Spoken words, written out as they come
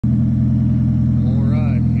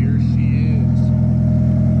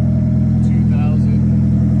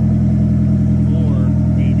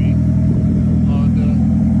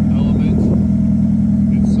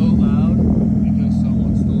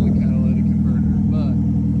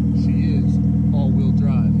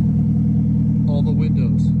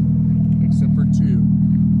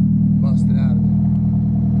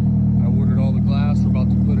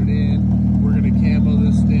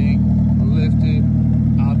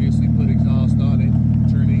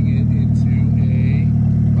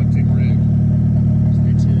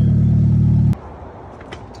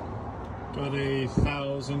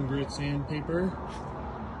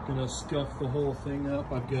Gonna scuff the whole thing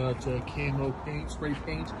up. I've got camo paint, spray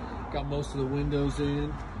paint. Got most of the windows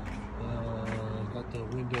in. Got the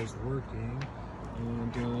windows working,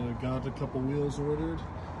 and got a couple wheels ordered.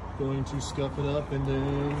 Going to scuff it up and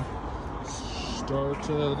then start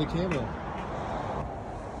the camo.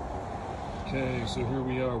 Okay, so here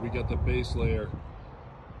we are. We got the base layer.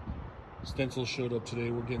 Stencil showed up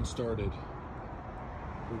today. We're getting started.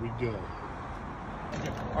 Here we go.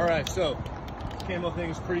 Okay. All right, so camo thing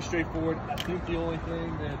is pretty straightforward. I think the only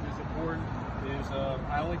thing that is important is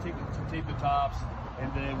I only tape the tops,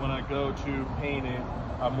 and then when I go to paint it,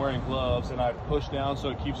 I'm wearing gloves and I push down so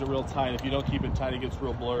it keeps it real tight. If you don't keep it tight, it gets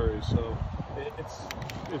real blurry. So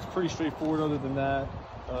it's pretty straightforward. Other than that,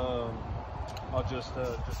 I'll just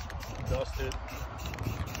dust it.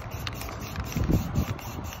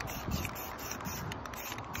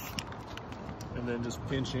 And then just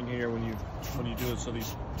pinch in here when you do it so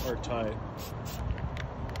these are tight.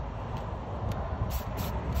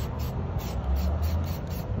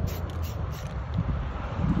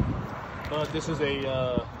 But this is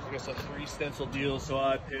I guess a 3 stencil deal, so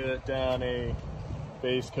I put down a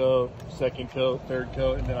base coat, second coat, third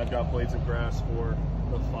coat, and then I've got blades of grass for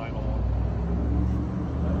the final one.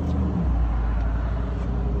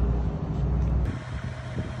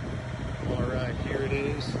 All right, here it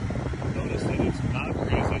is. Notice that it's not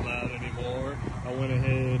crazy loud anymore. I went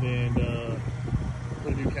ahead and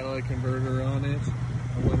put a new catalytic converter on it.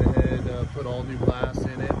 I went ahead, put all new glass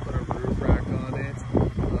in it, put a roof rack on it.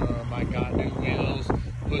 I got new wheels,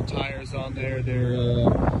 put tires on there. They're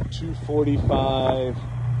 245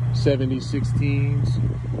 70/16s.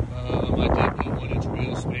 I did put 1-inch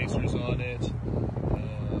wheel spacers on it.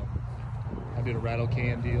 I did a rattle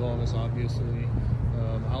can deal on this, obviously.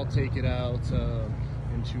 I'll take it out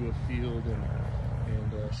into a field and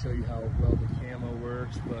show you how well the camo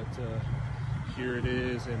works, but here it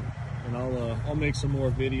is, and I'll make some more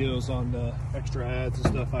videos on the extra ads and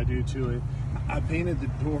stuff I do to it. I painted the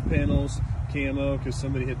door panels camo because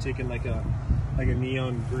somebody had taken like a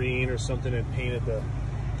neon green or something and painted the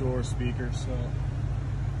door speakers, so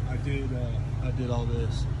I did all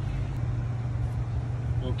this.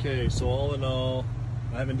 Okay, so all in all,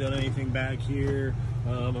 I haven't done anything back here.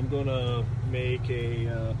 I'm gonna make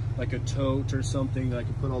like a tote or something that I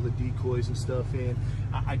can put all the decoys and stuff in.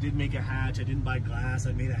 I did make a hatch. I didn't buy glass.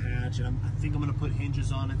 I made a hatch, and I think I'm gonna put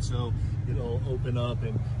hinges on it so it'll open up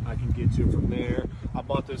and I can get to it from there. I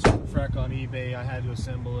bought this frack on eBay. I had to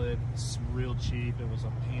assemble it. It's real cheap. It was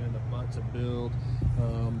a pain in the butt to build.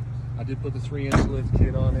 I did put the 3-inch lift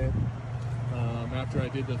kit on it. After I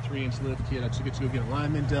did the 3-inch lift kit, I took it to go get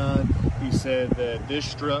alignment done. He said that this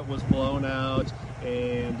strut was blown out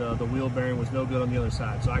and the wheel bearing was no good on the other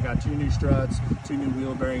side. So I got 2 new struts, 2 new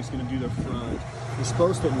wheel bearings, gonna do the front. It's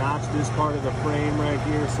supposed to notch this part of the frame right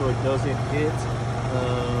here so it doesn't hit.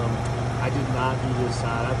 I did not do this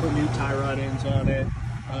side. I put new tie rod ends on it,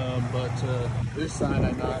 but this side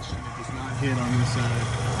I notched and it does not hit on this side.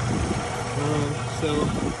 So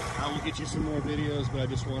I will get you some more videos, but I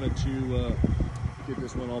just wanted to get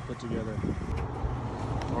this one all put together.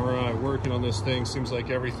 All right, working on this thing. Seems like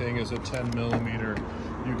everything is a 10mm.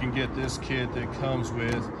 You can get this kit that comes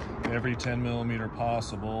with every 10mm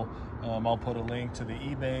possible. I'll put a link to the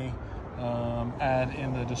eBay ad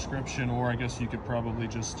in the description, or I guess you could probably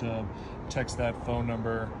just text that phone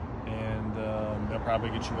number and they'll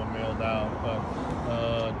probably get you one mailed out.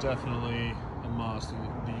 But definitely a must.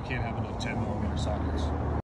 You can't have enough 10mm sockets.